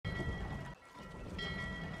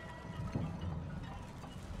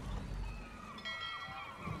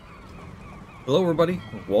Hello everybody,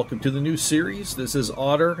 welcome to the new series. This is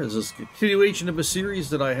Otter. This is a continuation of a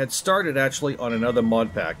series that I had started actually on another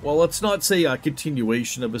mod pack. Well, let's not say a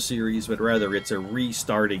continuation of a series, but rather it's a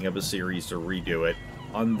restarting of a series to redo it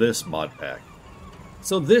on this mod pack.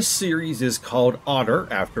 So this series is called Otter,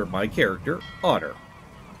 after my character, Otter.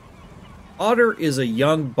 Otter is a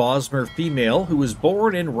young Bosmer female who was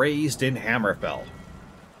born and raised in Hammerfell.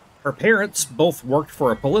 Her parents both worked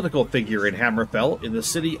for a political figure in Hammerfell in the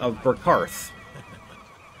city of Burkarth.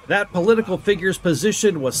 That political figure's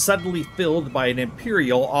position was suddenly filled by an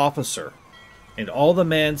Imperial officer, and all the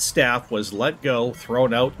man's staff was let go,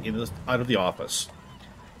 thrown out of the office.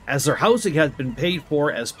 As their housing had been paid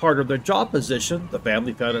for as part of their job position, the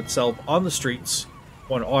family found itself on the streets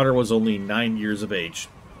when Otter was only 9 years of age.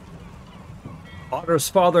 Otter's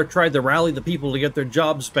father tried to rally the people to get their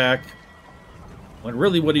jobs back, when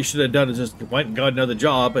really what he should have done is just went and got another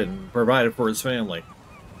job and provided for his family.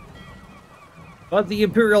 But the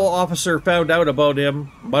Imperial officer found out about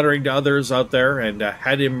him, muttering to others out there, and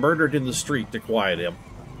had him murdered in the street to quiet him.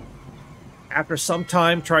 After some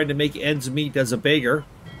time trying to make ends meet as a beggar,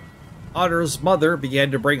 Otter's mother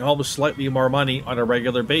began to bring home slightly more money on a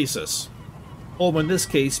regular basis. Home in this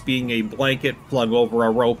case being a blanket flung over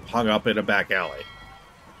a rope hung up in a back alley.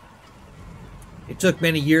 It took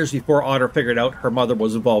many years before Otter figured out her mother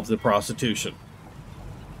was involved in prostitution.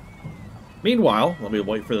 Meanwhile, let me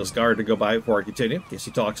wait for this guard to go by before I continue, in case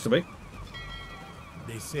he talks to me.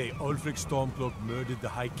 They say Ulfric Stormcloak murdered the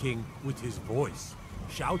High King with his voice,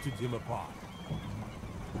 shouted him apart.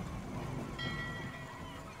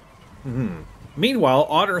 Meanwhile,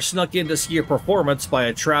 Otter snuck in to see a performance by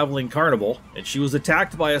a traveling carnival, and she was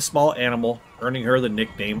attacked by a small animal, earning her the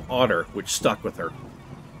nickname Otter, which stuck with her.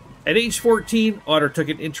 At age 14, Otter took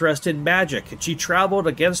an interest in magic, and she traveled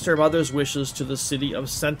against her mother's wishes to the city of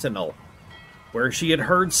Sentinel, where she had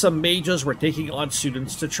heard some mages were taking on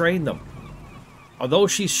students to train them. Although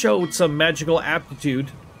she showed some magical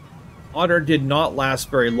aptitude, Otter did not last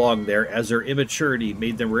very long there, as her immaturity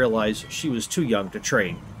made them realize she was too young to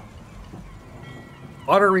train.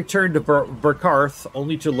 Otter returned to Burkarth,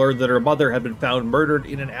 only to learn that her mother had been found murdered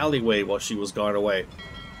in an alleyway while she was gone away.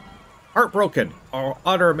 Heartbroken,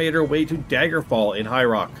 Otter made her way to Daggerfall in High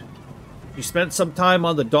Rock. She spent some time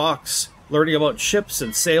on the docks, learning about ships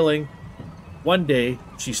and sailing. One day,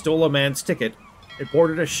 she stole a man's ticket and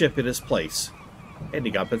boarded a ship in his place,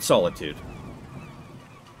 ending up in solitude.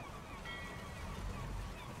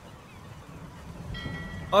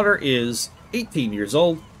 Otter is 18 years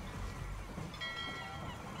old.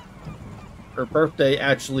 Her birthday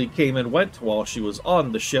actually came and went while she was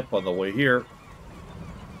on the ship on the way here.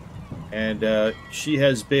 And she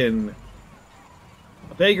has been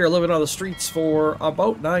a beggar living on the streets for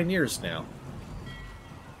about 9 years now.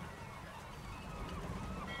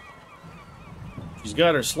 She's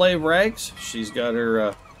got her slave rags. She's got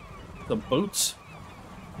her the boots.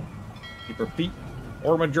 Keep her feet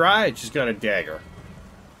warm and dry. And she's got a dagger.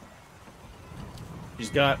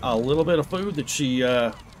 She's got a little bit of food that she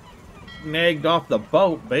nagged off the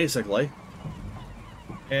boat, basically.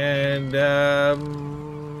 And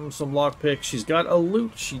some lockpicks. She's got a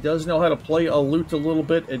lute. She does know how to play a lute a little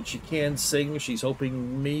bit, and she can sing. She's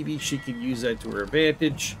hoping maybe she can use that to her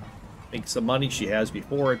advantage. Make some money. She has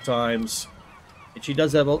before at times. And she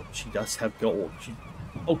does have gold.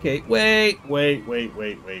 Okay, wait.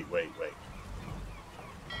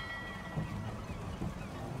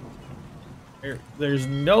 There's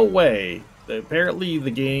no way. Apparently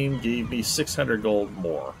the game gave me 600 gold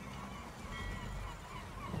more.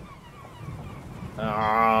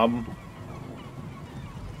 How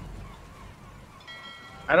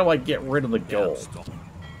do I get rid of the gold?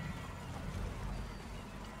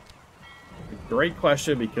 Great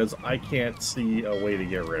question, because I can't see a way to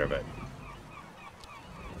get rid of it.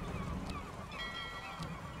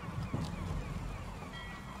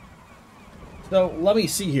 So, let me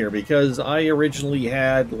see here, because I originally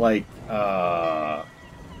had, like, I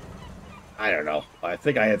don't know. I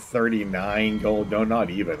think I had 39 gold. No, not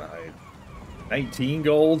even. I had 19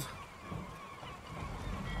 gold.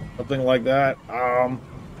 Something like that.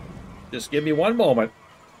 Just give me one moment.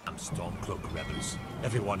 Stormcloak rebels,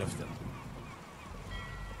 every one of them.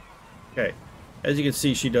 Okay. As you can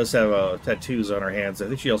see, she does have tattoos on her hands. I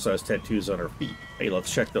think she also has tattoos on her feet. Hey,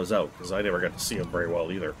 let's check those out, because I never got to see them very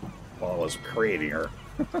well either while I was creating her.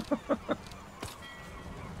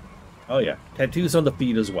 Oh yeah, tattoos on the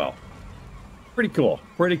feet as well. Pretty cool.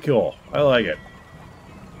 Pretty cool. I like it.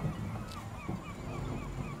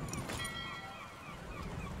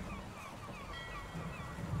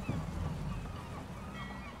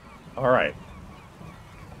 All right.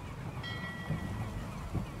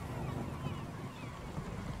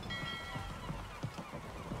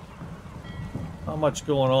 Not much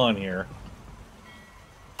going on here.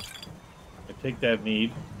 I take that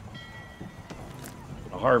meat.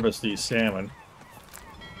 Gonna harvest these salmon.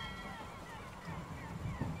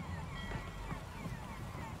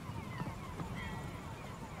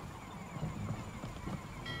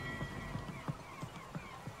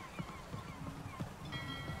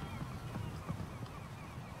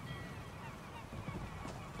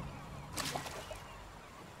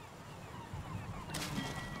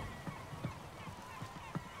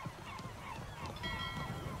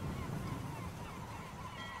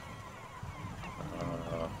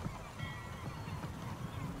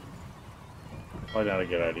 Probably not a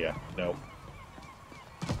good idea. Nope.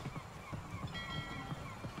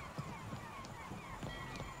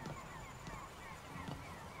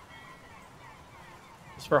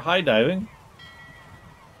 It's for high diving.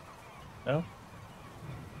 No?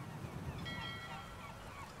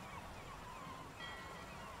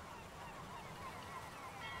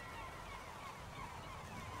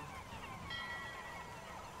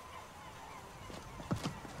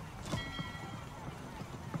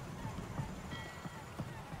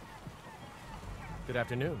 Good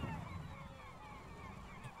afternoon.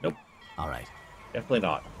 Nope. All right. Definitely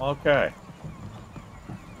not. Okay.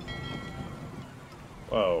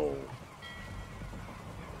 Whoa.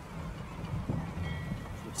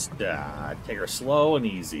 Just take her slow and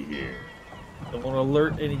easy here. Don't want to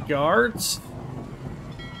alert any guards.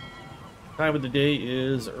 Time of the day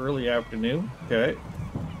is early afternoon. Okay.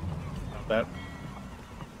 Not that.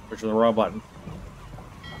 Pushing the wrong button.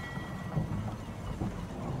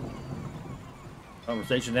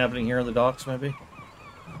 Conversation happening here on the docks, maybe?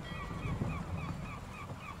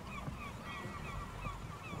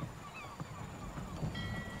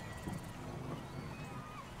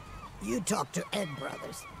 You talk to Ed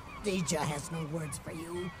Brothers. Deja has no words for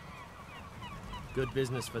you. Good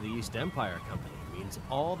business for the East Empire Company means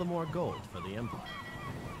all the more gold for the Empire.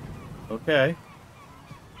 Okay.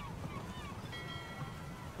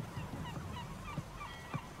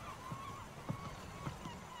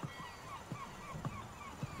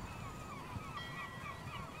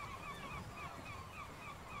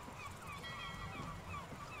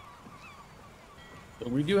 So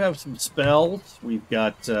we do have some spells. We've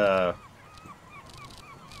got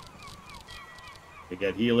we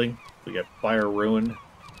got healing. We got fire ruin.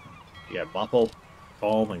 We got muffle,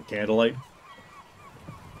 calm, and candlelight.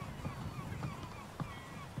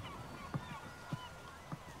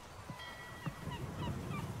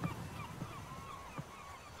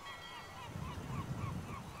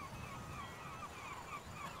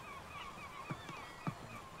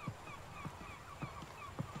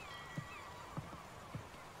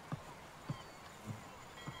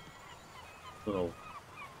 Little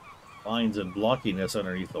lines and blockiness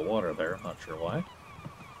underneath the water there. I'm not sure why.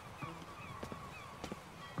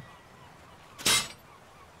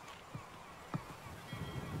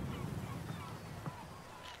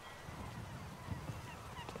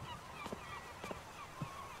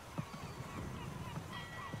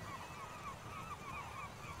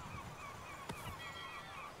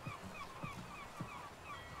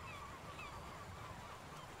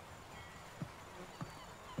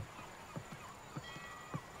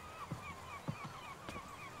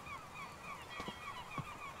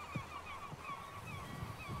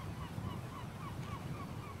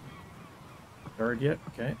 Guard yet?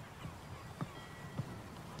 Okay.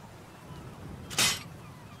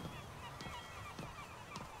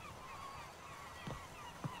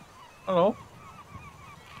 Hello.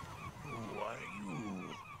 Who are you?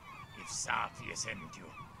 If Safia sent you,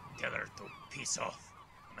 tell her to piss off.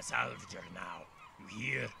 I'm a salvager now. You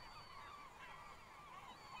hear?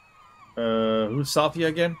 Who's Safia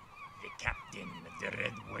again? The captain of the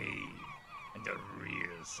Red Wave and a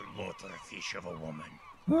real slaughterfish of a woman.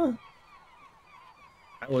 Huh.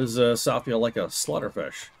 How was Safia like a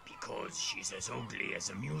slaughterfish? Because she's as ugly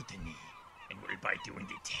as a mutiny and will bite you in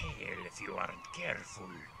the tail if you aren't careful.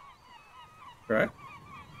 Okay.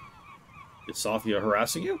 Is Safia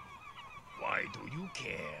harassing you? Why do you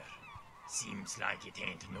care? Seems like it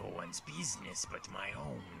ain't no one's business but my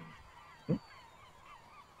own.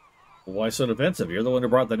 Why so defensive? You're the one who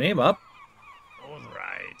brought the name up. All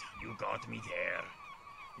right, you got me there.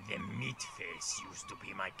 The Meatface used to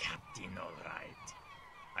be my captain, all right.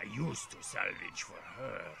 I used to salvage for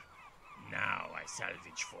her. Now I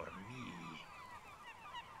salvage for me.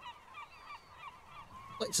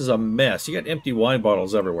 Place is a mess. You got empty wine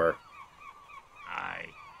bottles everywhere. Aye,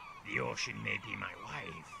 the ocean may be my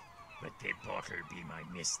wife, but the bottle be my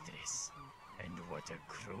mistress. And what a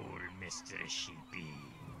cruel mistress she be.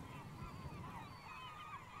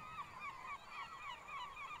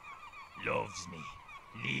 loves me,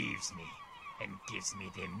 leaves me, and gives me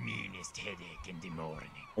the meanest headache in the morning.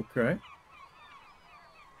 Okay.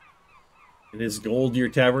 And is gold your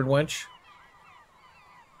tavern wench?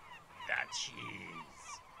 That she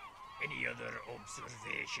is. Any other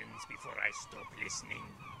observations before I stop listening?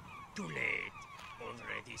 Too late.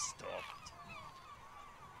 Already stopped.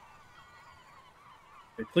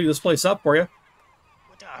 I'll clean this place up for you.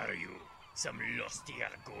 What are you? Some lusty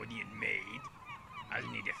Argonian maid?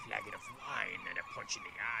 I'll need a flagon of wine and a punch in the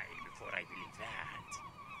eye before I believe that.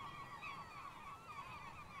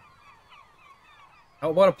 How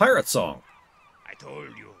about a pirate song? I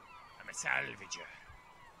told you, I'm a salvager.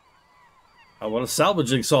 How about a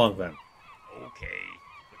salvaging song then? Okay,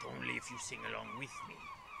 but only if you sing along with me.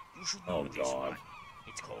 You should Oh, know this God. one.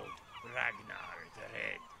 It's called Ragnar the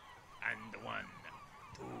Red. And 1,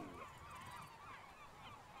 2.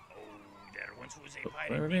 Oh, there once was a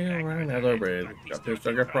pirate named Ragnar Ragnar the the Red. Red. Got Got pissed their off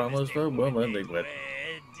and sugar promised a woman they named wed.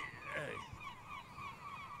 Red.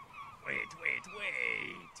 Wait.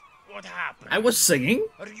 What happened? I was singing.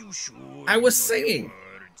 Are you sure? I was you know the singing.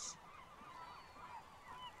 words?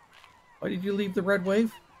 Why did you leave the red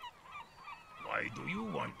wave? Why do you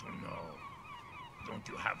want to know? Don't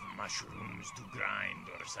you have mushrooms to grind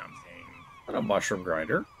or something? Not a mushroom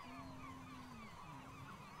grinder.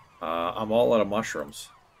 I'm all out of mushrooms.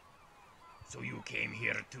 So you came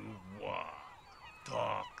here to what?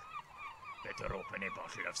 Talk? Better open a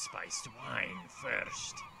bottle of spiced wine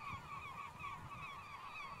first.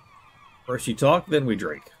 First you talk, then we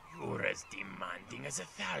drink. You're as demanding as a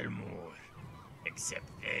Thalmor. Except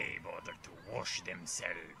they bother to wash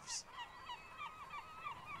themselves.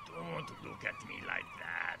 Don't look at me like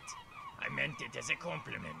that. I meant it as a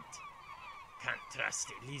compliment. Can't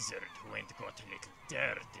trust a lizard who ain't got a little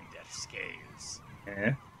dirt in their scales.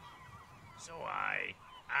 Eh? So I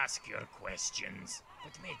ask your questions,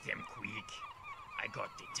 but make them quick. I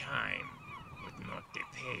got the time, but not the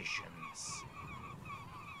patience.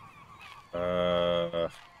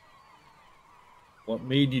 What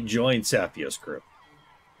made you join Sapia's crew?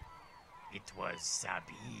 It was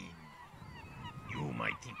Sabine. You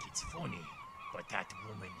might think it's funny, but that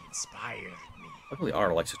woman inspired me. Luckily,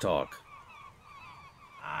 Otter likes to talk.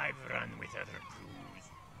 I've run with other crews,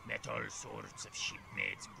 met all sorts of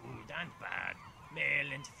shipmates, good and bad,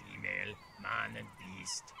 male and female, man and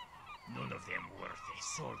beast. None of them worth a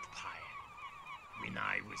salt pile. When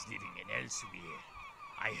I was living in elsewhere,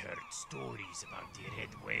 I heard stories about the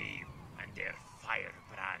Red Wave and their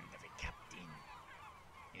firebrand of a captain.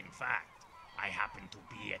 In fact, I happened to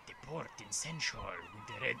be at the port in Sensual when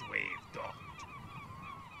the Red Wave docked.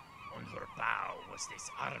 On her bow was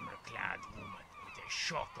this armor-clad woman with a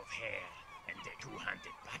shock of hair and a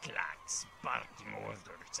two-handed battle-axe barking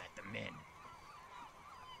orders at the men.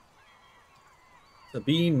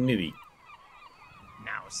 Sabine Nitty.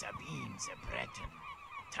 Now Sabine's a Breton,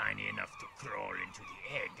 tiny enough to crawl into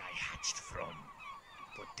the egg I hatched from.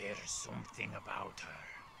 But there's something about her.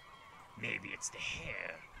 Maybe it's the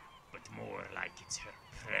hair, but more like it's her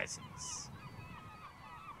presence.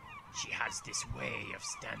 She has this way of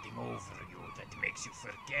standing over you that makes you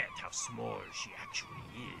forget how small she actually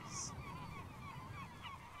is.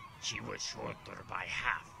 She was shorter by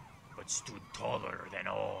half, but stood taller than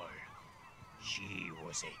all. She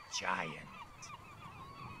was a giant.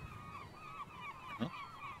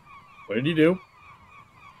 What did you do?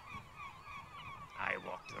 I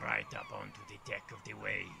walked right up onto the deck of the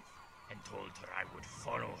Wave and told her I would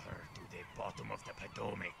follow her to the bottom of the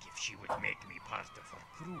Potomac if she would make me part of her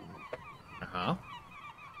crew. Uh-huh.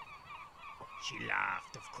 She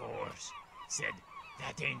laughed, of course, said,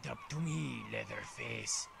 "That ain't up to me,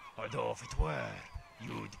 Leatherface, although if it were,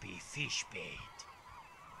 you'd be fish bait."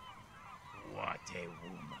 What a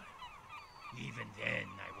woman. Even then,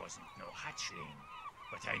 I wasn't no hatchling,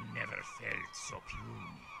 but I never felt so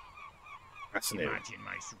puny. Fascinating. Imagine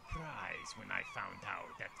my surprise when I found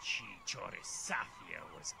out that she, Choris Safia,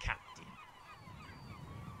 was captain.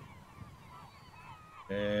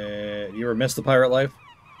 You ever miss the pirate life?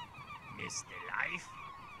 Miss the life?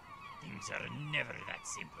 Things are never that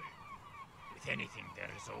simple. With anything,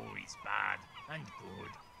 there is always bad and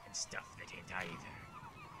good and stuff that ain't either.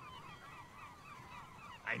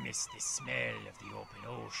 I miss the smell of the open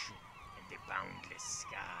ocean and the boundless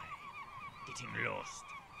sky. Getting lost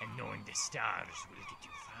and knowing the stars will get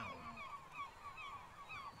you found.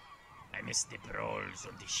 I miss the brawls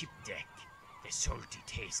on the ship deck, the salty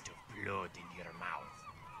taste of blood in your mouth,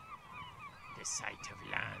 the sight of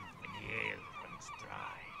land when the ale runs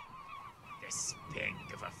dry, the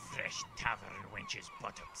spank of a fresh tavern wench's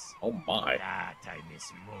buttocks. Oh my. That I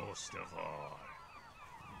miss most of all.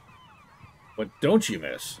 What don't you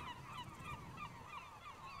miss?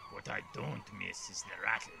 What I don't miss is the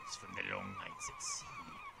rattles from the long nights at sea,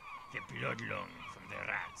 the blood lung from the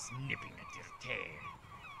rats nipping at your tail.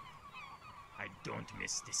 I don't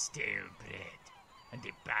miss the stale bread and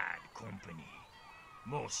the bad company.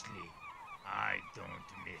 Mostly, I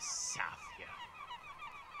don't miss Safia.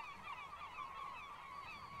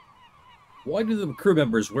 Why do the crew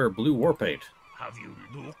members wear blue war paint? Have you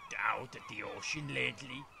looked out at the ocean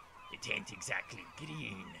lately? It ain't exactly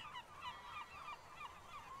green.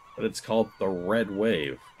 But it's called the Red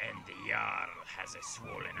Wave. And the Jarl has a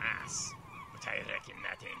swollen ass, but I reckon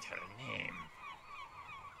that ain't her name.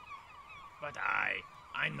 But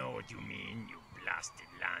I know what you mean, you blasted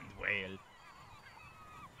land whale.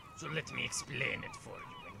 So let me explain it for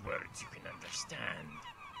you in words you can understand.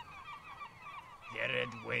 The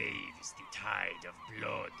Red Wave is the tide of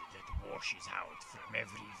blood that washes out from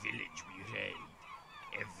every village we raid,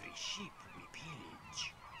 every ship we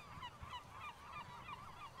pillage.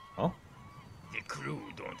 Huh? The crew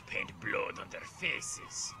don't paint blood on their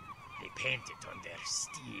faces, they paint it on their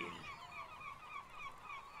steel.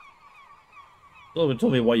 You haven't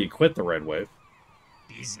told me why you quit the Red Wave.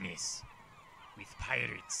 Business. With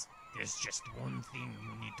pirates, there's just one thing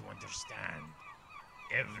you need to understand.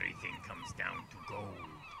 Everything comes down to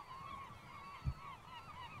gold.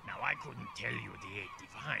 Now, I couldn't tell you the 8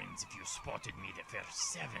 divines if you spotted me the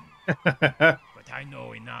first 7. But I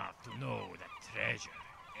know enough to know that treasure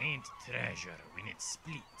ain't treasure when it's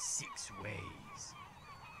split 6 ways.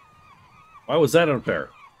 Why was that unfair?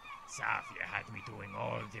 Safia had me doing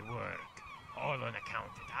all the work, all on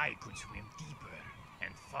account that I could swim deeper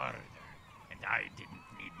and farther, and I didn't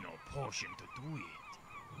need no potion to do it.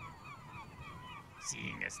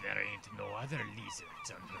 Seeing as there ain't no other lizards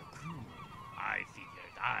on her crew, I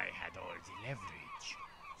figured I had all the leverage,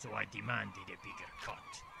 so I demanded a bigger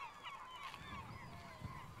cut.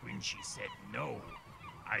 When she said no,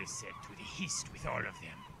 I said to the hist with all of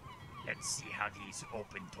them, let's see how these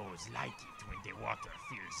open toes like it when the water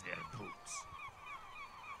fills their boots.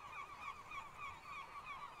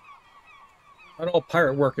 Not all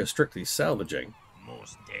pirate work is strictly salvaging.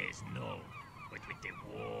 Most days, no. But with the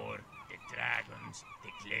war, the dragons,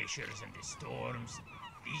 the glaciers, and the storms,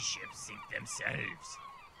 these ships sink themselves.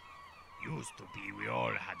 Used to be we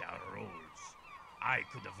all had our roles. I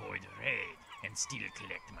could avoid a raid and still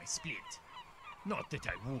collect my split. Not that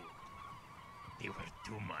I would. They were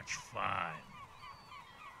too much fun.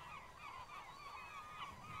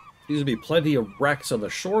 Seems to be plenty of wrecks on the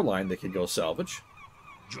shoreline that could go salvage.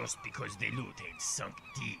 Just because the loot ain't sunk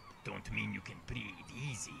deep, don't mean you can breathe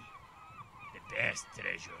easy. The best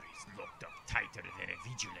treasure is locked up tighter than a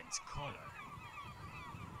vigilance collar.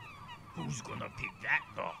 Who's gonna pick that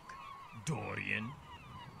lock? Dorian?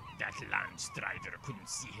 That land strider couldn't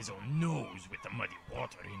see his own nose with the muddy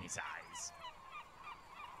water in his eyes.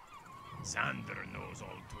 Xander knows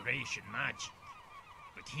alteration magic,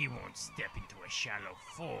 but he won't step into a shallow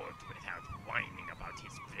ford without whining about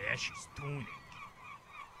his precious tunic.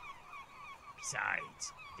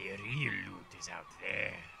 Besides, the real loot is out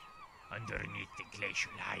there, underneath the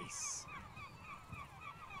glacial ice.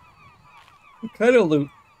 What kind of loot?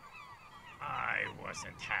 I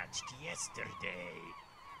wasn't hatched yesterday.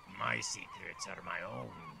 My secrets are my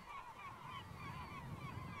own.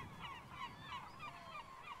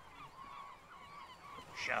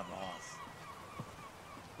 Shove off.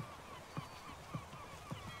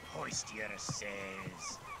 Hoist your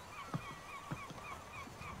sails.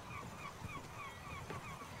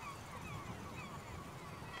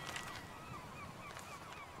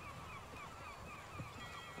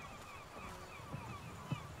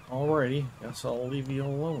 Alrighty, guess I'll leave you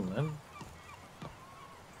alone then.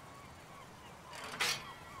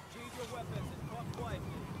 Sheathe your weapons and walk quietly.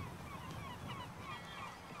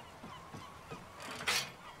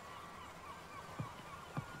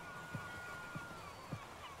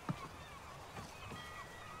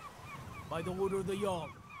 By the order of the Jarl,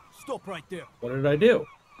 stop right there. What did I do?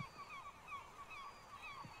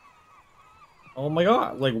 Oh my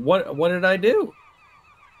god, like what did I do?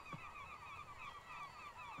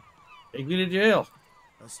 Take me to jail.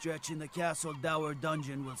 A stretch in the castle dower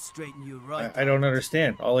dungeon will straighten you right. I don't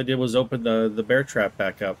understand. All I did was open the bear trap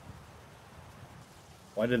back up.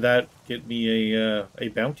 Why did that get me a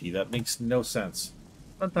bounty? That makes no sense.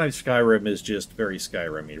 Sometimes Skyrim is just very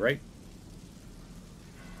Skyrim-y, right?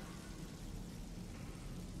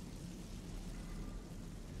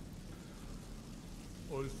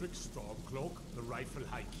 Ulfric Stormcloak, the rightful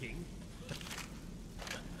High King?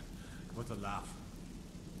 What a laugh.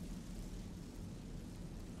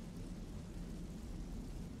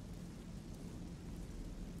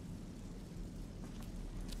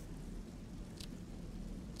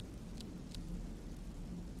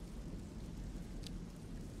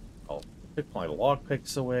 Took my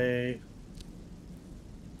lockpicks away.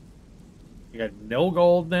 You got no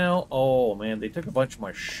gold now? Oh man, they took a bunch of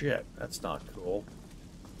my shit. That's not cool.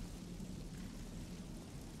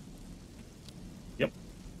 Yep.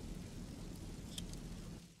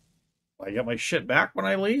 I get my shit back when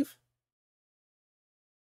I leave?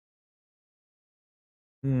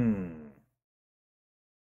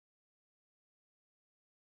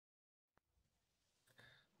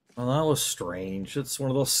 Well, that was strange. It's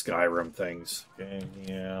one of those Skyrim things. Okay,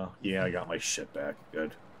 yeah. Yeah, I got my shit back.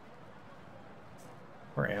 Good.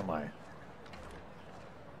 Where am I?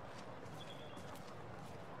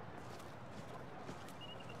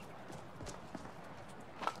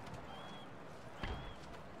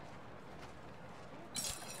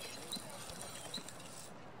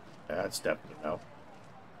 That's definitely no.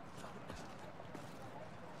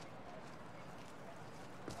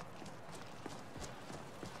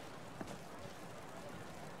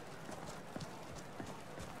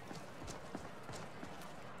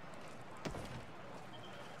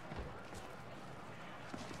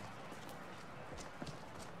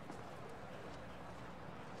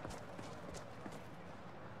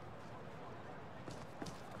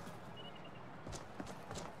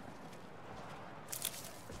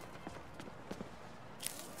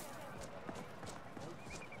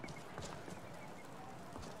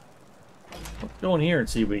 Go in here and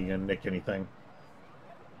see if we can nick anything.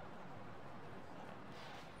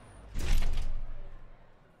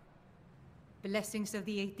 Blessings of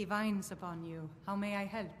the Eight Divines upon you. How may I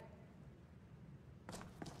help?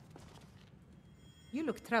 You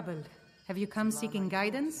look troubled. Have you come seeking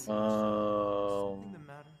guidance? Oh,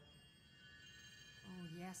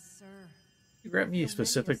 yes, sir. You grant me a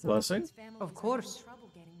specific blessing? Of course.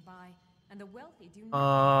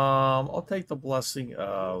 I'll take the blessing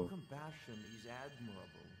of... Compassion is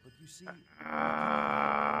admirable, but you see, the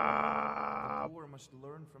must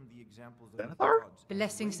learn from the examples of the gods.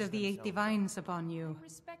 Blessings of the Eight Divines upon you. I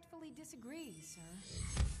respectfully disagree, sir.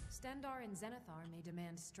 Stendarr and Zenithar may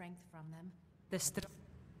demand strength from them.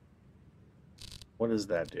 What does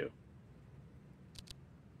that do?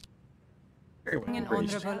 Very well. And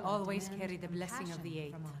honorable always carry the blessing of the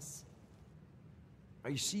Eight.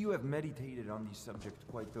 I see you have meditated on the subject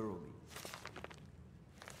quite thoroughly.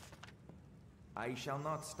 I shall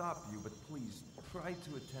not stop you, but please try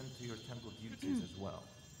to attend to your temple duties as well.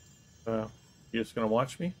 You just gonna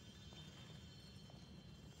watch me?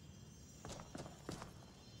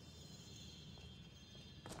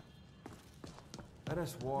 Let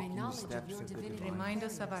us walk in the steps of the divine. Remind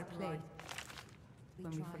us of our place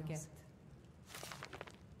when we forget.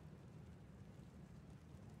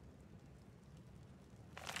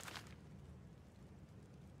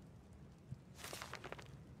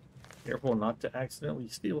 Careful not to accidentally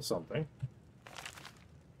steal something.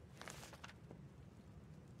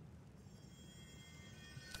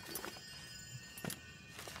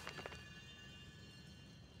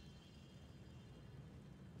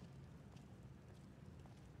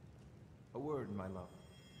 A word, my love.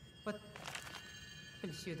 What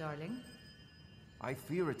ails you, darling? I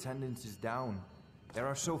fear attendance is down. There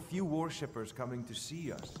are so few worshippers coming to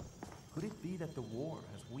see us. Could it be that the war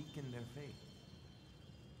has weakened their faith?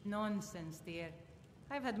 Nonsense, dear.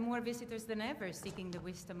 I've had more visitors than ever seeking the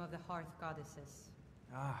wisdom of the Hearth Goddesses.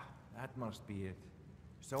 Ah, that must be it.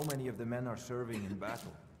 So many of the men are serving in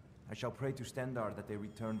battle. I shall pray to Stendarr that they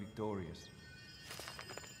return victorious.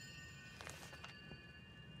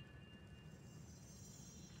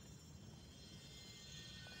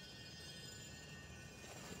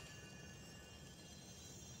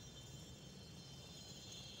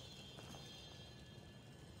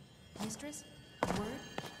 Mistress, a word?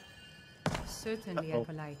 Certainly,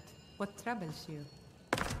 Acolyte. What troubles you?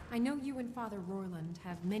 I know you and Father Royland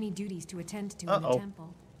have many duties to attend to in the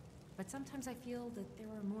temple, but sometimes I feel that there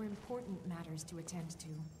are more important matters to attend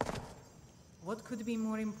to. What could be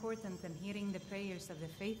more important than hearing the prayers of the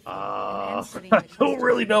faithful and answering I don't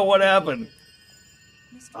really know what happened.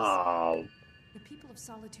 Mistress, the people of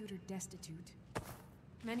Solitude are destitute.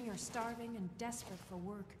 Many are starving and desperate for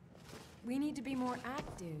work. We need to be more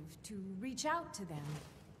active to reach out to them.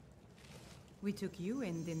 We took you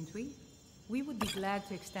in, didn't we? We would be glad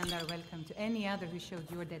to extend our welcome to any other who showed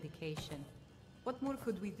your dedication. What more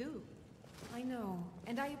could we do? I know,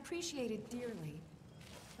 and I appreciate it dearly.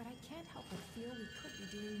 But I can't help but feel we could be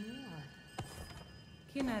doing more.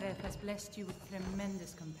 Kynareth has blessed you with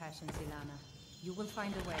tremendous compassion, Silana. You will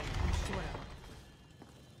find a way, I'm sure of it.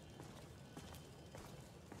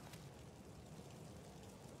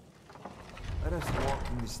 Let us walk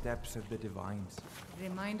in the steps of the divines.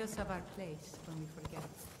 Remind us of our place when we forget.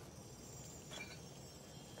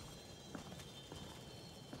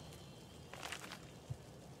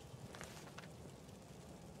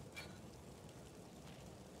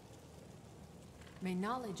 May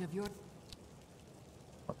knowledge of your...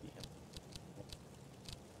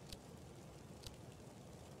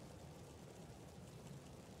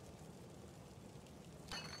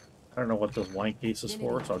 I don't know what this wine case is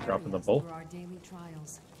for, so I'll drop in the bowl. Our daily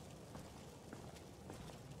trials.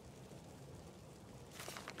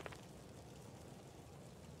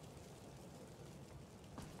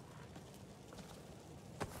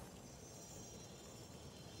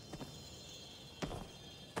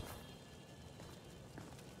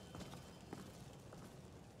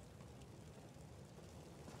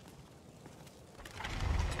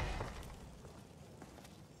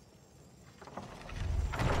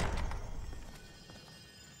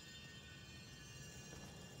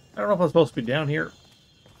 I don't know if I'm supposed to be down here.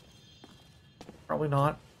 Probably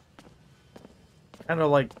not. Kind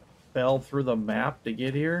of like fell through the map to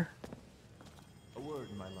get here. A word,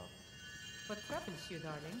 my love. What troubles you,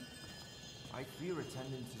 darling? I fear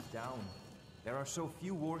attendance is down. There are so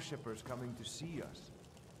few worshippers coming to see us.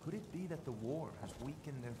 Could it be that the war has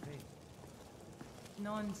weakened their faith?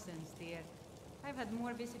 Nonsense, dear. I've had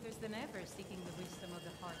more visitors than ever seeking the wisdom of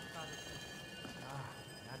the heart goddesses. Ah,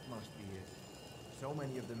 that must be it. So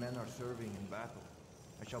many of the men are serving in battle.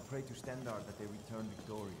 I shall pray to Stendar that they return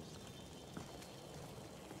victorious.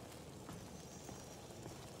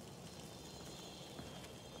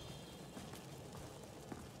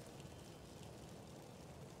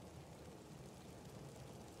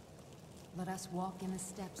 Let us walk in the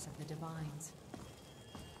steps of the divines.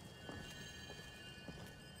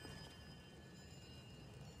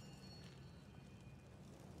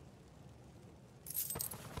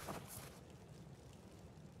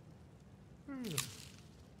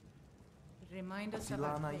 Remind us of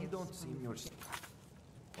our Silana, you place don't when seem we yourself.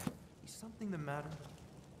 forget. Is something the matter?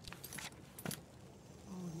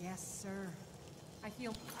 Oh, yes, sir. I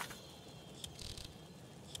feel...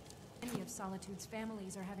 Many of Solitude's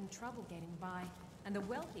families are having trouble getting by, and the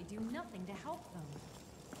wealthy do nothing to help them.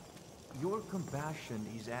 Your compassion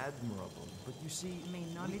is admirable, but you see, May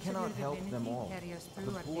we knowledge of cannot your help them divinity all. carry us The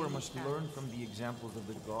through our poor daily must learn trials. from the examples of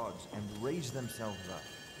the gods and raise themselves up.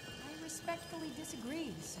 I respectfully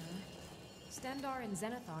disagree, sir. Stendar and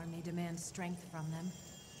Zenithar may demand strength from them,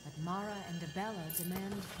 but Mara and Abella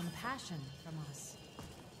demand compassion from us.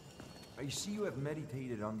 I see you have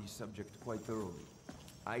meditated on the subject quite thoroughly.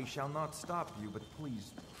 I shall not stop you, but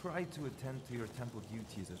please try to attend to your temple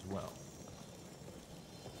duties as well.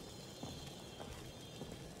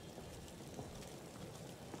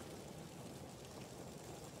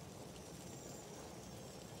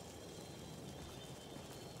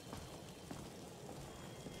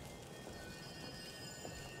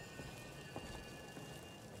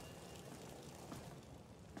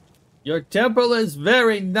 Your temple is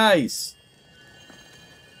very nice.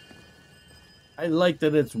 I like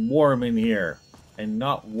that it's warm in here and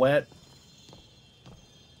not wet.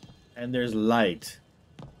 And there's light.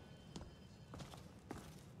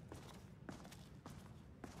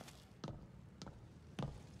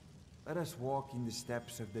 Let us walk in the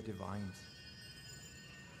steps of the divines.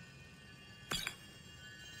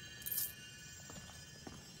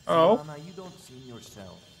 Oh. Silana, you don't seem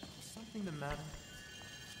yourself. Is something the matter?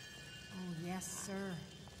 Oh, yes, sir.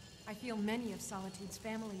 I feel many of Solitude's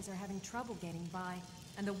families are having trouble getting by,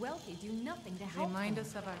 and the wealthy do nothing to help Remind them.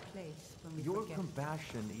 us of our place when we Your forget.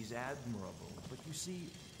 compassion is admirable, but you see,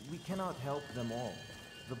 we cannot help them all.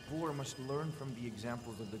 The poor must learn from the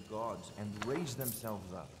examples of the gods and raise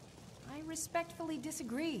themselves up. I respectfully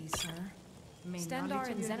disagree, sir. May Stendar knowledge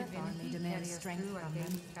of and your Zenithar may divinity demand carry us strength through our from daily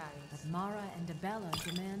them, trials. but Mara and Abella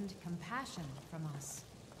demand compassion from us.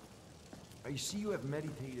 I see you have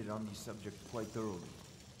meditated on the subject quite thoroughly.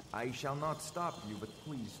 I shall not stop you, but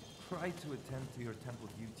please try to attend to your temple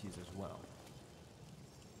duties as well.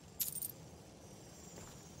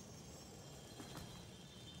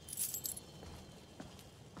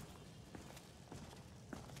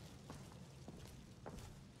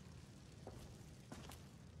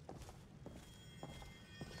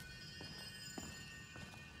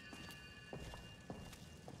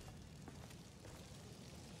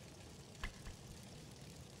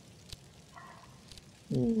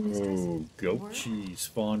 Ooh, goat cheese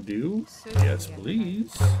fondue. So, Yes, dear,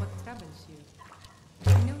 please. What troubles you?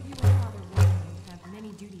 I know you and Father William have many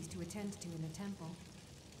duties to attend to in the temple,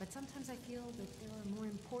 but sometimes I feel that there are more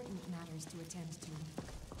important matters to attend to.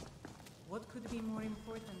 What could be more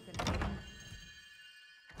important than getting...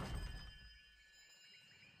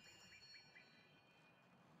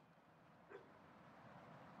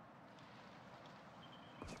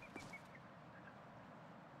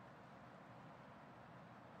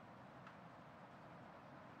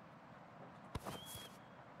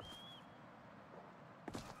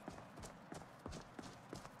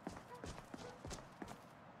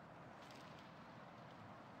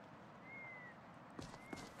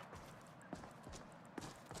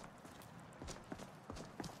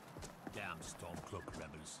 Stormcloak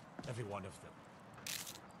rebels. Every one of them.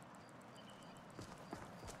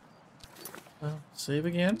 Well, save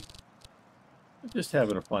again. Just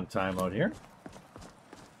having a fun time out here.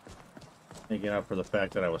 Making up for the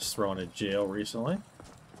fact that I was thrown in jail recently.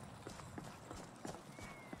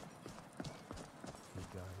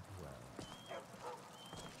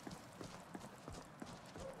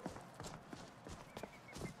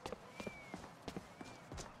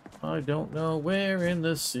 I don't know where in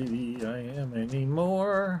the city I am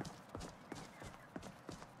anymore.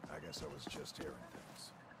 I guess I was just hearing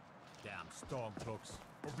things. Damn Stormcloaks.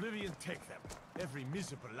 Oblivion take them. Every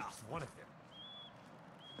miserable last one of them.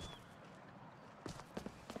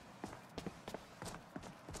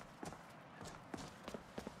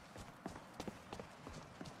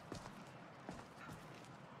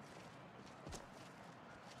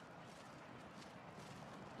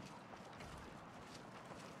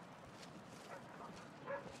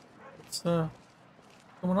 What's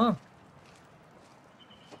going on?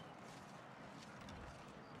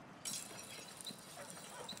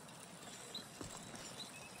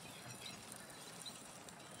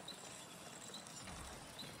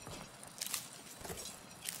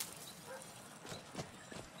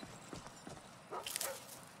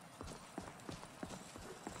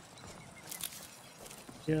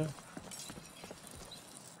 Yeah.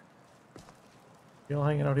 You all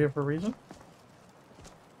hanging out here for a reason?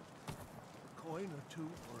 Coin or two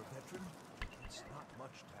for a veteran? It's not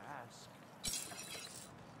much to ask.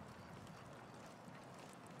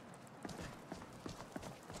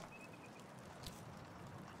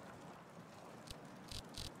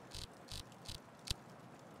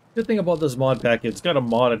 Good thing about this mod pack, it's got a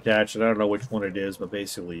mod attached, and I don't know which one it is, but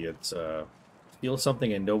basically it's, steal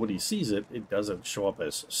something and nobody sees it, it doesn't show up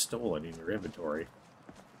as stolen in your inventory.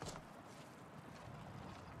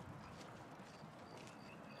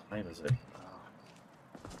 What time is it?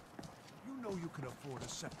 You know you can afford a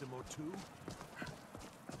septim or two.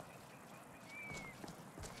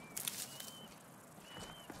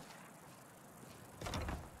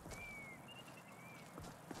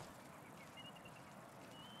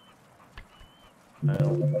 I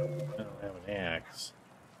don't have an axe.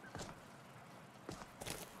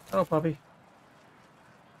 Hello, puppy.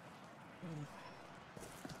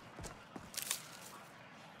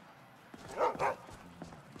 I'm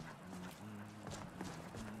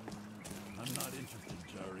not interested,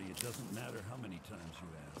 Jari. It doesn't matter how many times you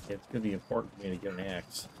ask. It's going to be important for me to get an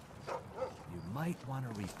axe. You might want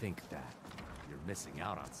to rethink that. You're missing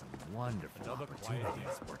out on some wonderful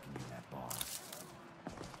opportunities working in that bar.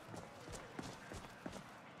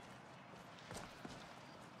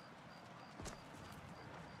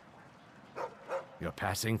 You're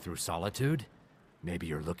passing through Solitude? Maybe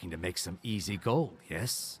you're looking to make some easy gold,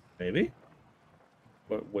 yes? Maybe?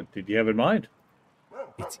 What did you have in mind?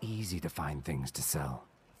 It's easy to find things to sell.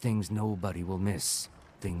 Things nobody will miss.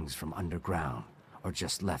 Things from underground, or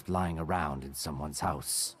just left lying around in someone's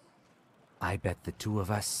house. I bet the two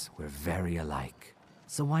of us, we're very alike.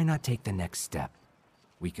 So why not take the next step?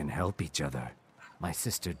 We can help each other. My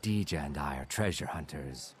sister Deja and I are treasure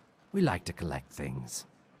hunters. We like to collect things.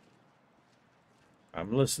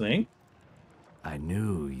 I'm listening. I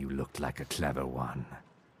knew you looked like a clever one.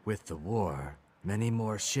 With the war, many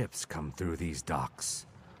more ships come through these docks,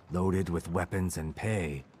 loaded with weapons and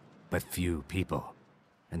pay, but few people,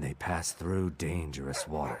 and they pass through dangerous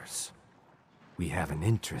waters. We have an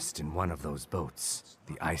interest in one of those boats,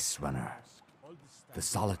 the Ice Runner. The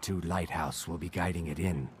Solitude Lighthouse will be guiding it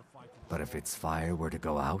in, but if its fire were to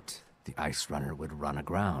go out, the Ice Runner would run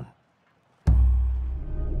aground.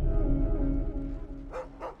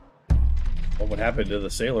 What would happen to the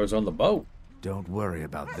sailors on the boat? Don't worry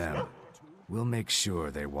about them. We'll make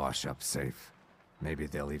sure they wash up safe. Maybe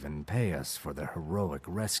they'll even pay us for their heroic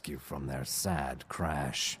rescue from their sad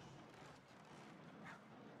crash.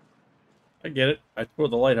 I get it. I throw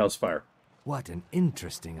the lighthouse fire. What an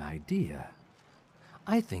interesting idea.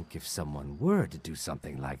 I think if someone were to do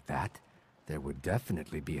something like that, there would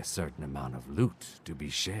definitely be a certain amount of loot to be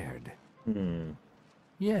shared.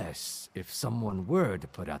 Yes, if someone were to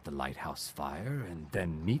put out the lighthouse fire and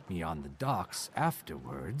then meet me on the docks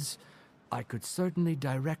afterwards, I could certainly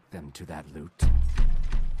direct them to that loot.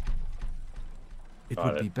 It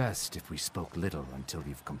would be best if we spoke little until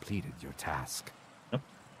you've completed your task. Yep.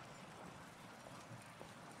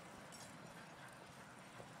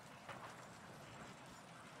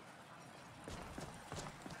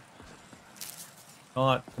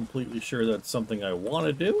 Not completely sure that's something I want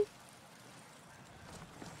to do.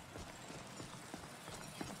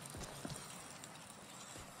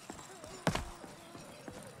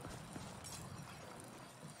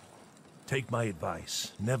 Take my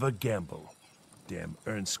advice. Never gamble. Damn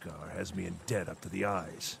Ernskar has me in debt up to the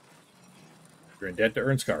eyes. You're in debt to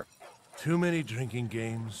Ernskar. Too many drinking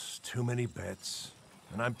games, too many bets,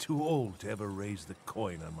 and I'm too old to ever raise the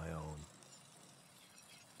coin on my own.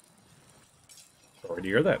 Sorry to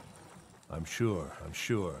hear that. I'm sure.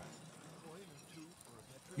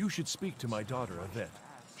 You should speak to my daughter, Yvette.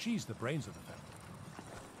 She's the brains of the family.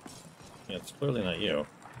 Yeah, it's clearly not you.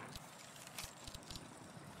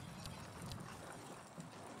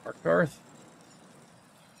 Arkarth?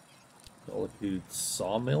 Solitude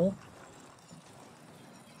Sawmill?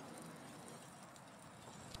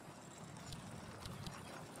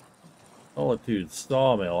 Solitude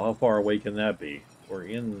Sawmill, how far away can that be? We're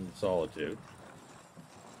in Solitude.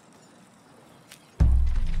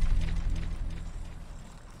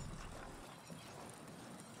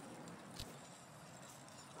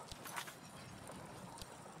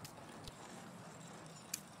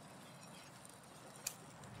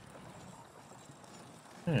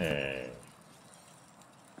 Hey.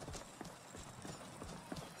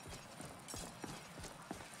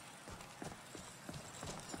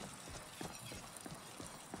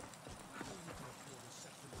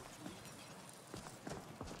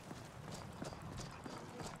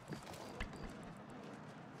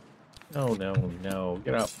 No, no, no.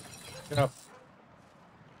 Get up. Get up.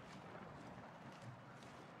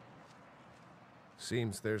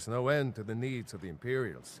 Seems there's no end to the needs of the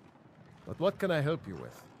Imperials. But what can I help you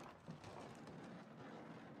with?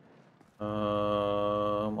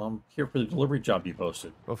 I'm here for the delivery job you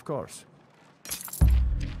posted. Of course.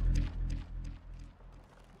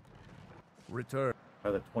 Return.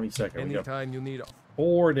 By the 22nd. Anytime you need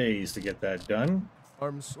 4 days to get that done.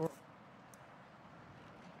 arms or...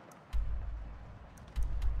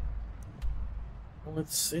 Well,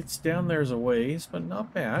 it's down there's a ways, but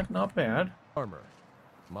not bad, not bad. Armor.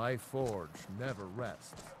 My forge never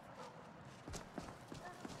rests.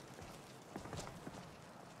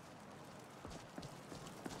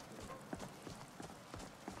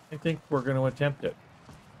 I think we're going to attempt it.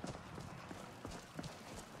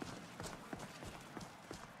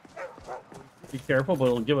 Be careful, but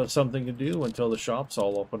it'll give us something to do until the shops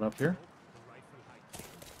all open up here.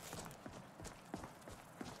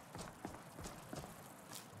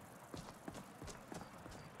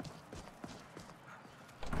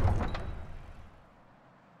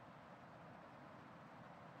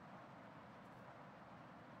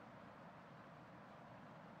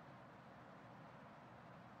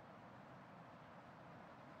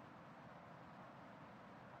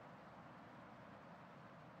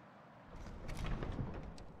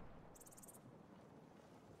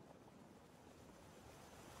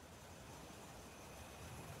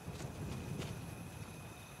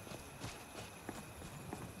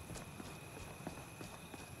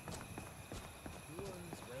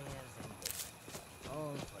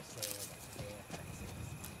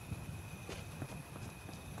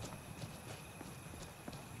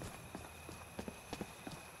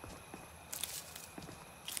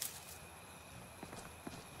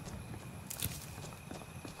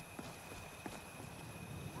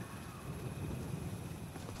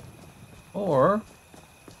 Or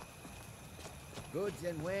goods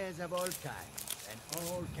and wares of all kinds, and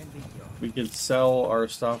all can be yours. we could sell our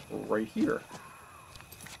stuff right here.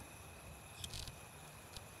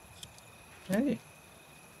 Hey.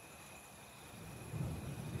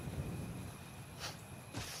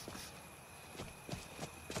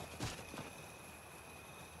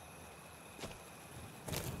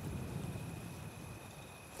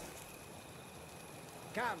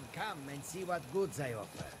 Come and see what goods I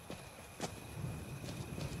offer.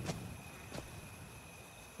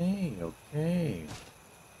 Okay, okay.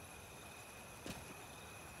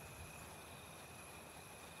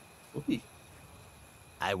 Ooh.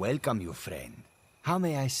 I welcome you, friend. How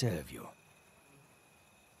may I serve you? What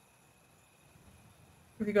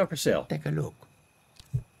have you got for sale? Take a look.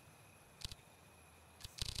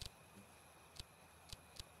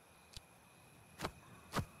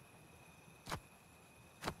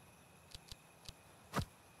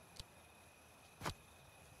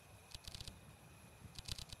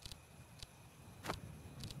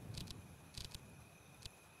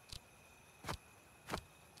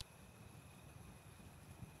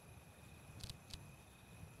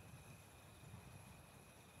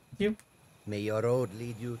 You. May your road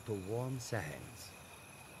lead you to warm sands.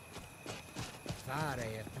 Far I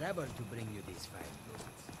have traveled to bring you these fine goods.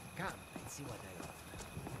 Come and see what I offer.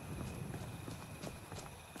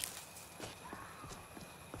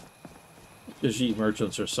 The G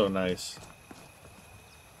merchants are so nice.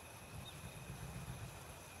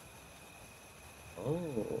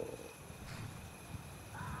 Oh.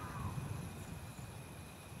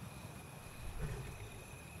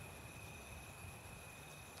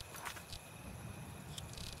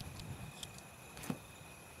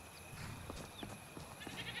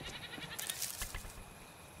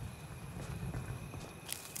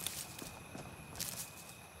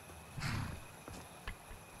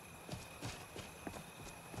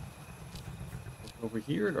 Over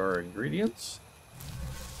here at our ingredients.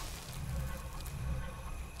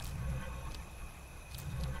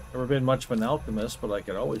 Never been much of an alchemist, but I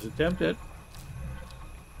could always attempt it.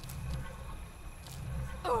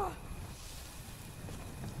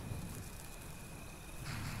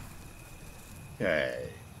 Okay.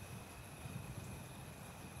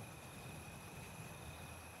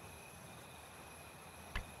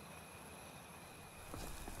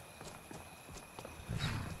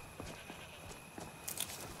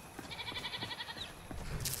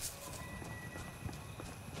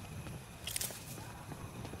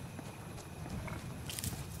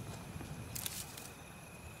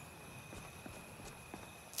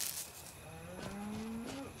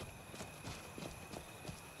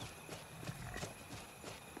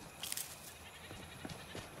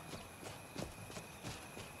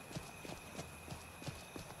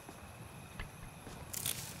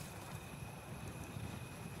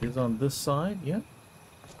 Is on this side, yeah.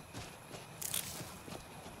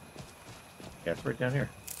 Yeah, it's right down here.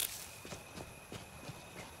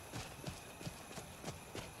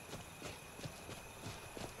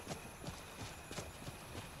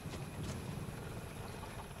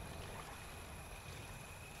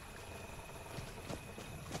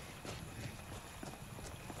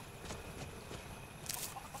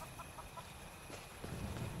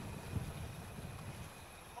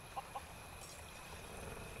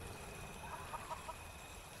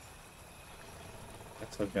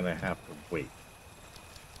 So I'm gonna have to wait.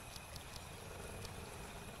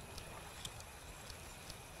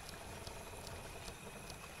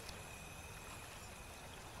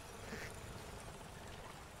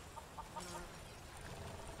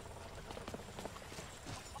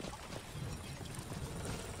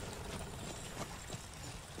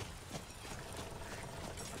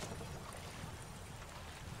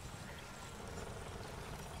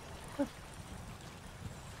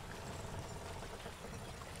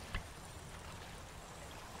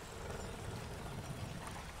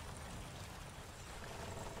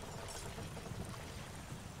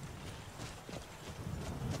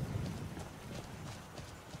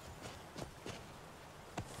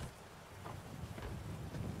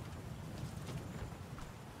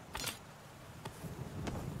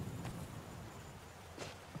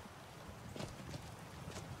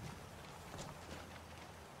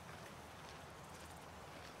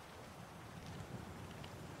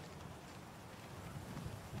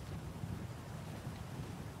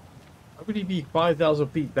 How could he be 5,000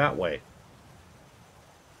 feet that way?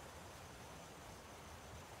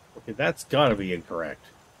 Okay, that's gotta be incorrect.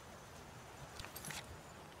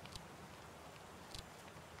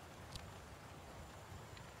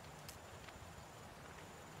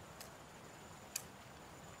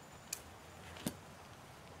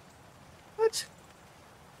 What?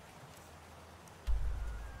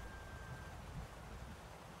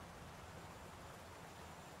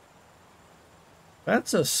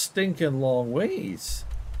 That's a stinking long ways.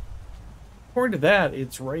 According to that,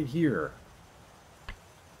 it's right here.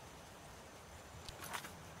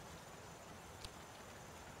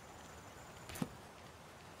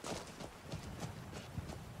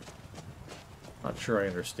 Not sure I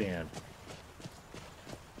understand.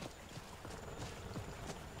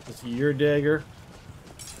 Is he your dagger?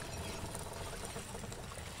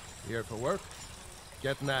 Here for work?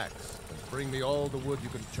 Get an axe and bring me all the wood you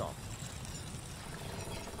can chop.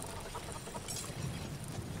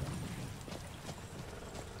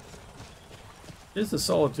 This is the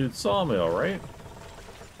Solitude Sawmill, right?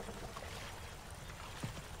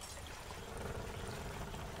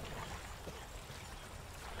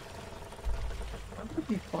 How would it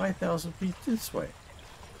be 5,000 feet this way?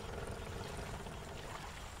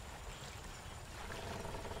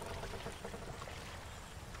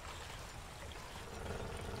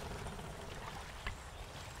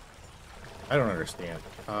 I don't understand.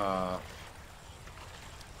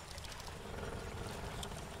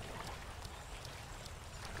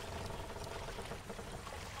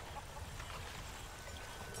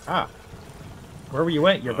 Wherever you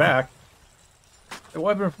went, you're back. A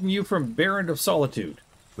weapon from you from Baron of Solitude.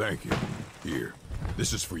 Thank you. Here,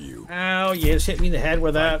 this is for you. Ow, you just hit me in the head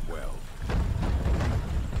with that. Well.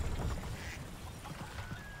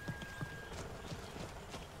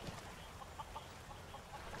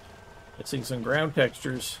 Missing some ground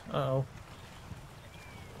textures. Uh-oh.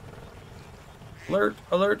 Alert,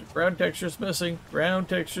 alert, ground textures missing. Ground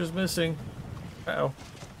textures missing. Uh-oh.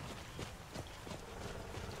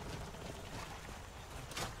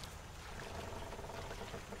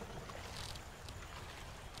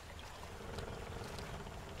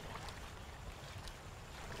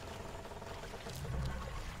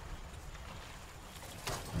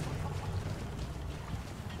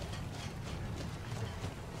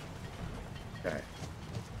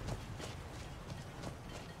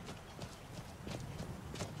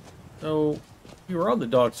 So, you were on the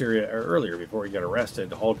docks area earlier before you got arrested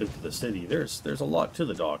and hauled into the city. There's a lot to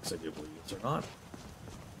the docks, I do believe, is there not?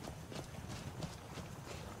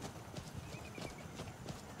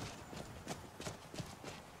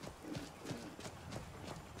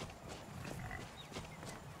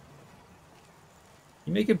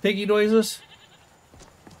 You making piggy noises?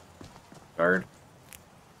 Guard?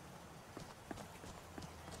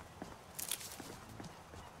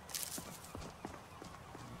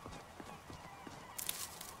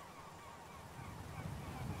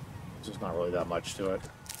 There's not really that much to it.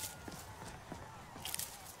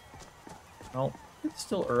 Well, it's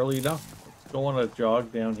still early enough. Let's go on a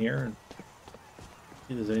jog down here and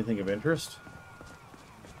see if there's anything of interest.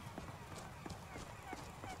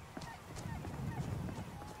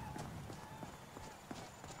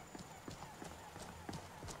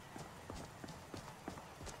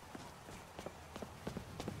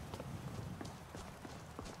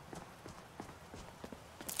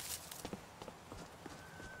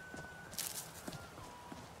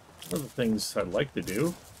 One of the things I'd like to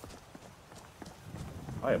do,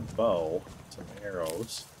 buy a bow, some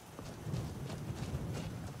arrows,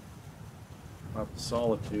 up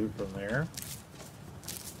Solitude from there.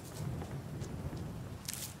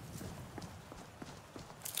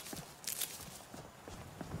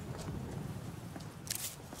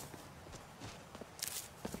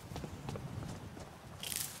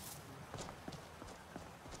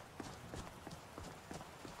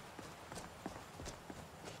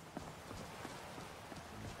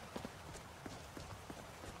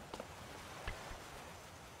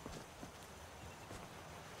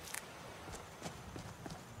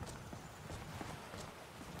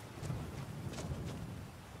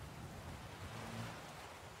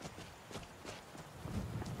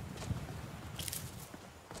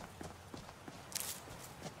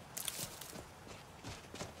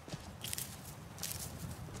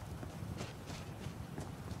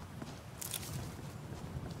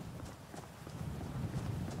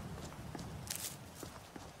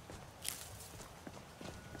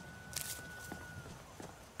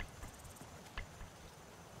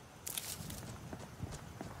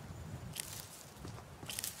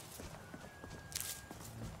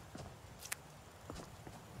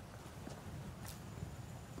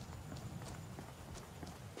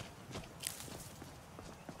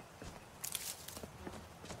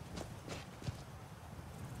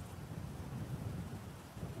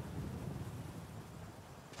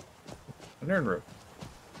 An urn room.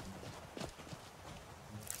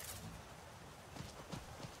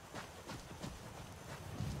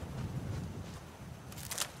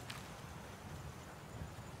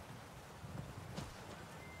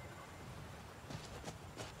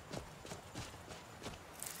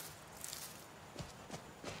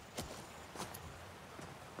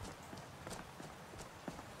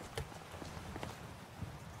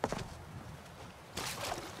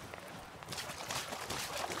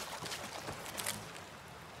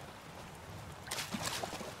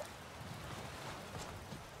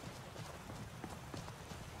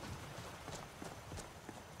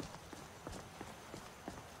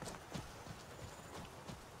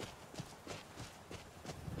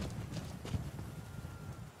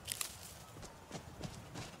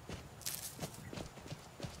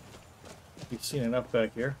 You've seen enough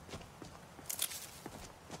back here.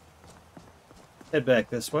 Head back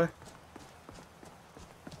this way.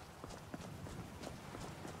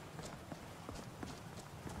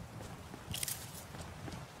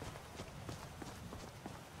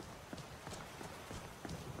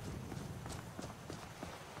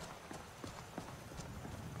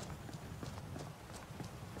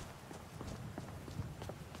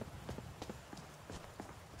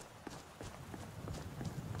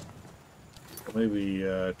 Maybe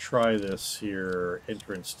try this here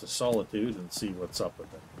entrance to Solitude and see what's up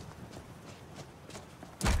with it.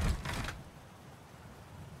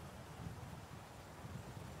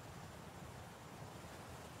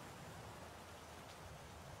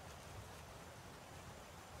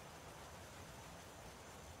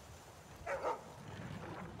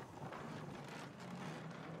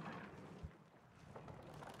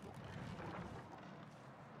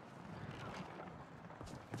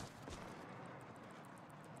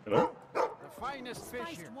 Hello? The finest fish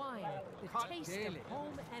Spiced here. wine, the Caught taste daily. of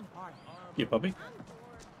home and heart. You puppy?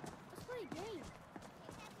 What's pretty big?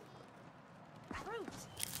 Fruit,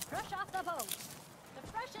 fresh off the boat. The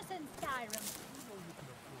freshest in Skyrim.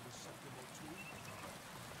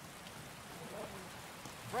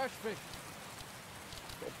 Fresh fish.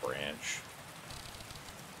 Go branch.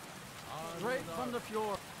 Straight from the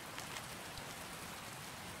fjord.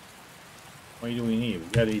 What do we need? We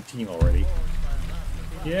got 18 already.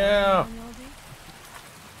 Yeah!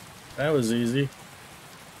 That was easy.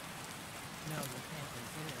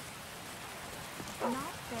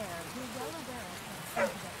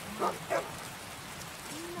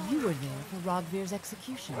 You were there for Rodvir's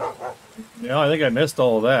execution. Yeah, I think I missed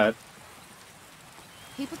all of that.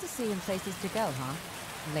 People to see and places to go, huh?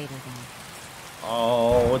 Later then.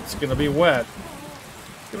 Oh, it's gonna be wet.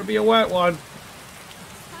 It's gonna be a wet one.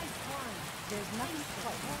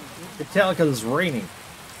 You can tell because it's raining.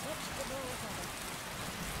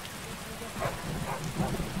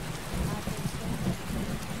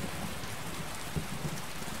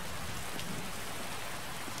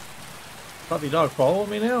 Puppy dog following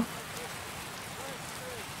me now?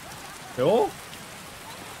 Cool.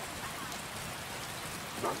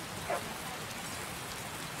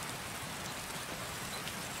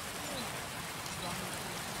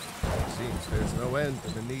 Seems there's no end to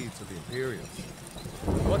the needs of the Imperials.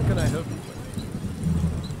 What can I help you with?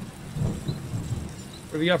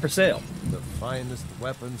 What have you got for sale? The finest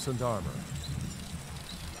weapons and armor.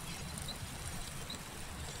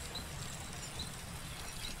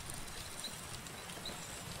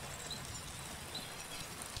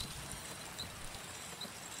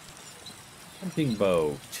 Hunting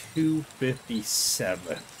bow,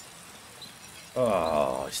 257.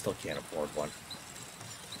 Oh, I still can't afford one.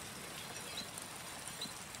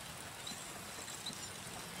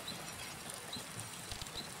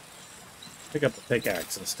 Pick up the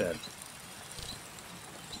pickaxe instead.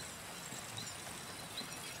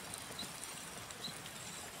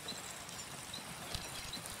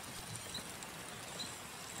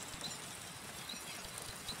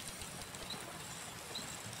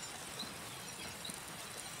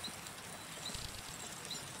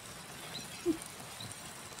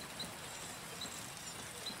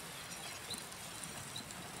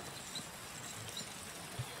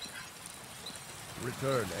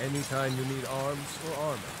 Return anytime you need arms or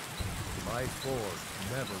armor. My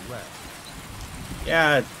forge never rests.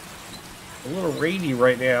 Yeah, it's a little rainy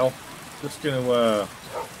right now. Just gonna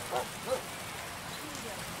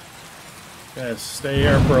stay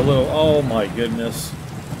here for a little. Oh my goodness!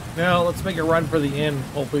 Now let's make a run for the inn.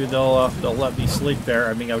 Hopefully they'll let me sleep there.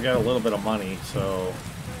 I mean, I've got a little bit of money, so.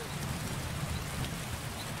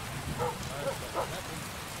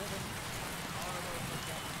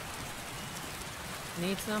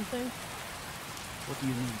 Need something? What do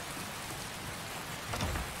you need?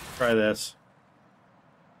 Try this.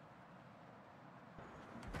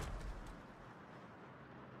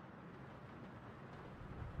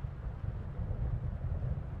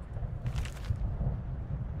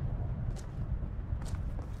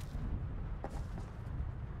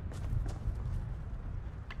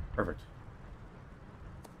 Perfect.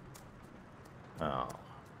 Oh.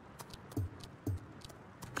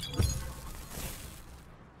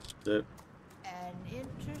 It. An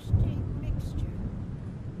interesting mixture.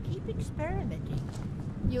 Keep experimenting.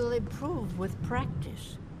 You'll improve with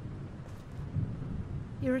practice.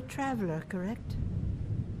 You're a traveler, correct?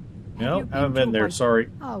 No, I haven't been there, sorry.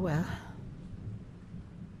 Oh, well.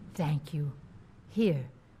 Thank you. Here,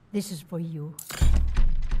 this is for you.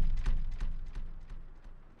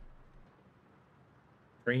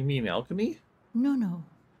 Train me in alchemy? No.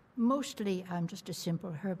 Mostly, I'm just a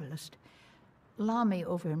simple herbalist. Lamy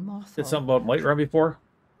over in Mothall. Did something about Whiterun before?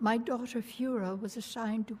 My daughter Fura was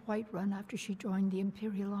assigned to Whiterun after she joined the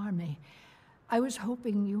Imperial Army. I was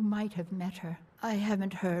hoping you might have met her. I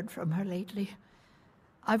haven't heard from her lately.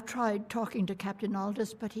 I've tried talking to Captain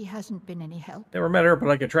Aldous, but he hasn't been any help. Never met her, but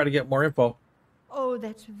I could try to get more info. Oh,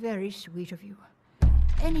 that's very sweet of you.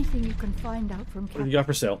 Anything you can find out from Captain... What have you got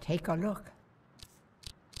for sale? Take a look.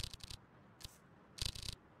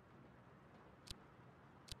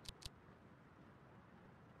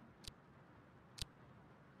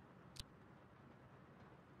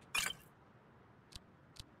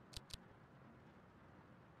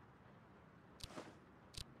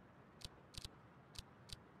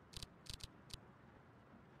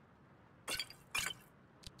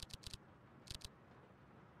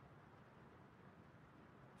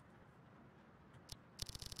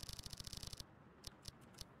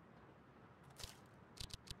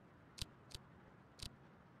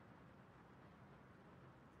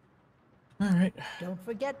 All right. Don't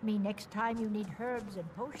forget me next time you need herbs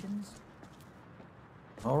and potions.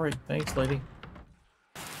 All right, thanks, lady.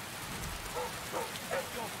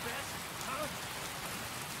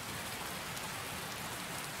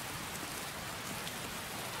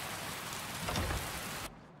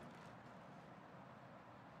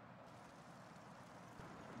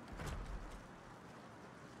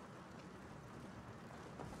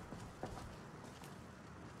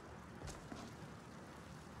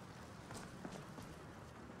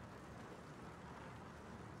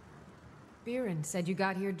 Biren said you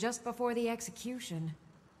got here just before the execution.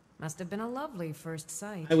 Must have been a lovely first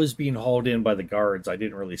sight. I was being hauled in by the guards. I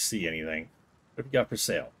didn't really see anything. What have you got for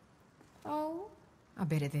sale? Oh, a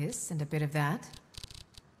bit of this and a bit of that.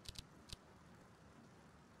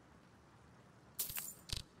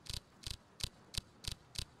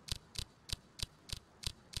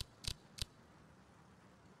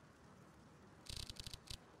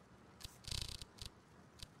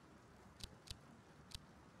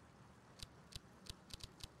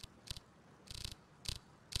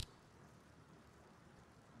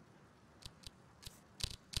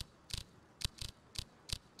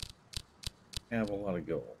 I have a lot of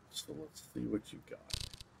gold, so let's see what you got.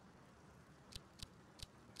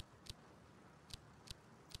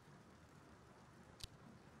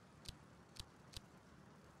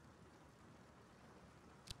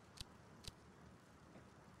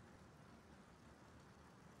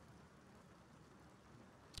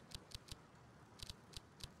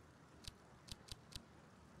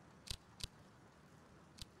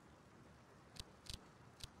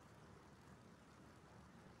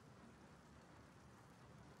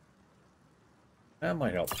 That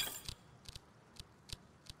might help.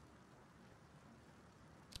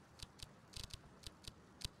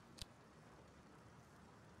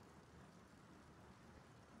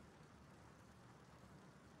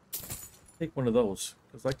 Take one of those,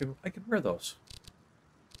 because I can wear those.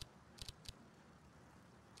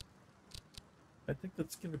 I think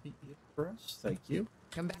that's gonna be it for us. Thank you.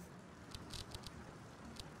 Come back.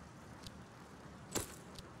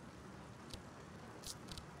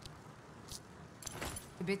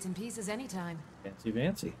 Bits and pieces anytime. Fancy,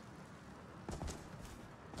 fancy.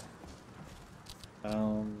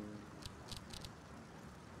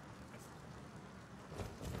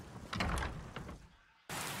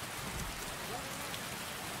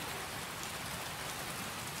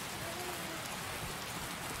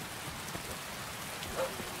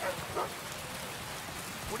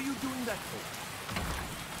 What are you doing that for?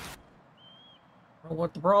 Well,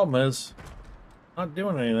 what the problem is? Not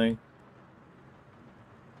doing anything.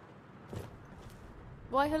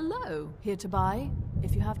 Why, hello. Here to buy?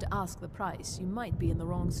 If you have to ask the price, you might be in the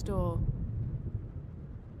wrong store.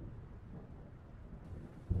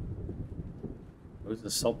 Does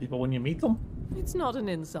this sell people when you meet them? It's not an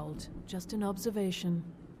insult, just an observation.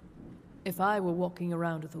 If I were walking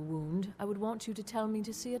around with a wound, I would want you to tell me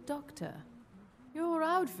to see a doctor. Your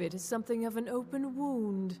outfit is something of an open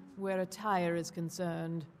wound, where attire is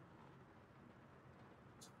concerned.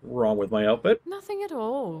 Wrong with my outfit? Nothing at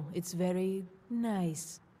all. It's very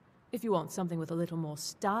nice. If you want something with a little more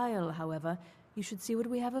style, however, you should see what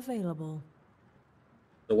we have available.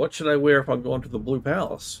 So what should I wear if I'm going to the Blue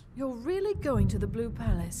Palace? You're really going to the Blue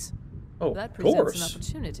Palace? Oh, that of presents course. an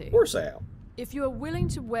opportunity. Of course I am. If you are willing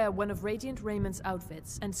to wear one of Radiant Raymond's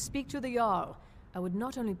outfits and speak to the Jarl, I would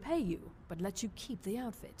not only pay you, but let you keep the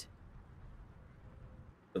outfit.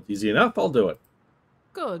 That's easy enough. I'll do it.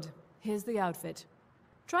 Good. Here's the outfit.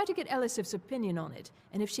 Try to get Elisif's opinion on it,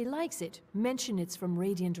 and if she likes it, mention it's from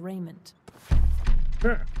Radiant Raymond.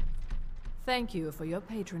 Sure. Thank you for your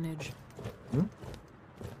patronage. Hmm?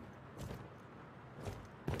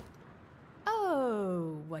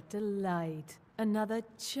 Oh, what delight. Another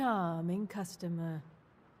charming customer.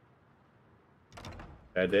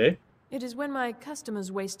 Bad day? It is when my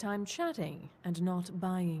customers waste time chatting and not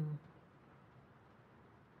buying.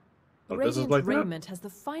 Radiant Raiment has the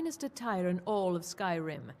finest attire in all of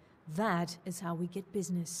Skyrim. That is how we get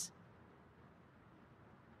business.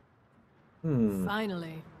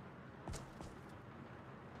 Finally.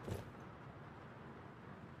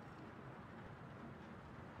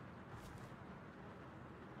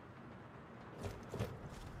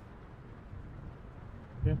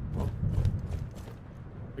 Yeah, well,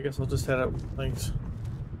 I guess I'll just head out. Thanks.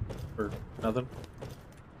 For nothing.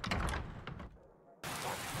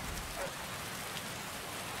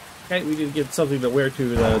 Okay, we need to get something to wear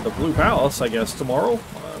to the Blue Palace, I guess, tomorrow.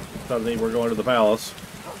 Suddenly we're going to the palace.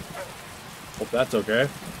 Hope that's okay.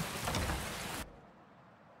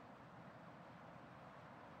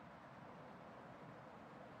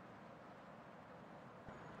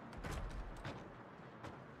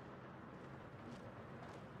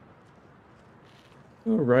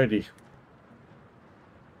 Alrighty.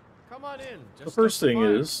 Come on in. Just The first thing by.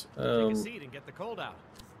 is, Take a seat and get the cold out.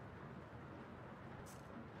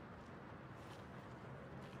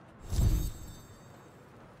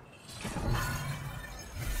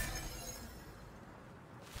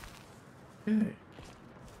 okay.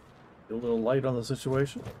 Get a little light on the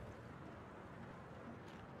situation.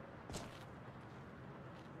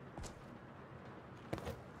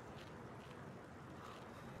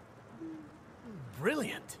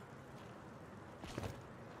 brilliant.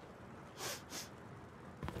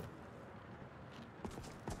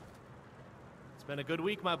 It's been a good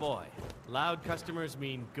week, my boy. Loud customers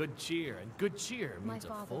mean good cheer, and good cheer means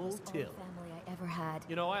a full till. Family I ever had.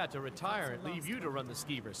 You know, I had to retire and leave you to run the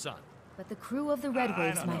skeever, son. But the crew of the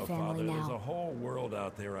Redwave's my family Father. now. There's a whole world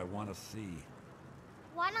out there I want to see.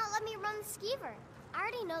 Why not let me run the skeever? I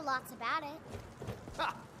already know lots about it.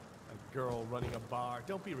 Ha! A girl running a bar.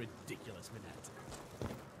 Don't be ridiculous, Minette.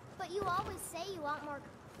 But you always say you want more.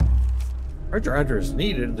 Treasure hunter is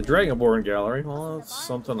needed in the Dragonborn Gallery. Well, that's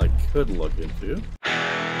something I could look into.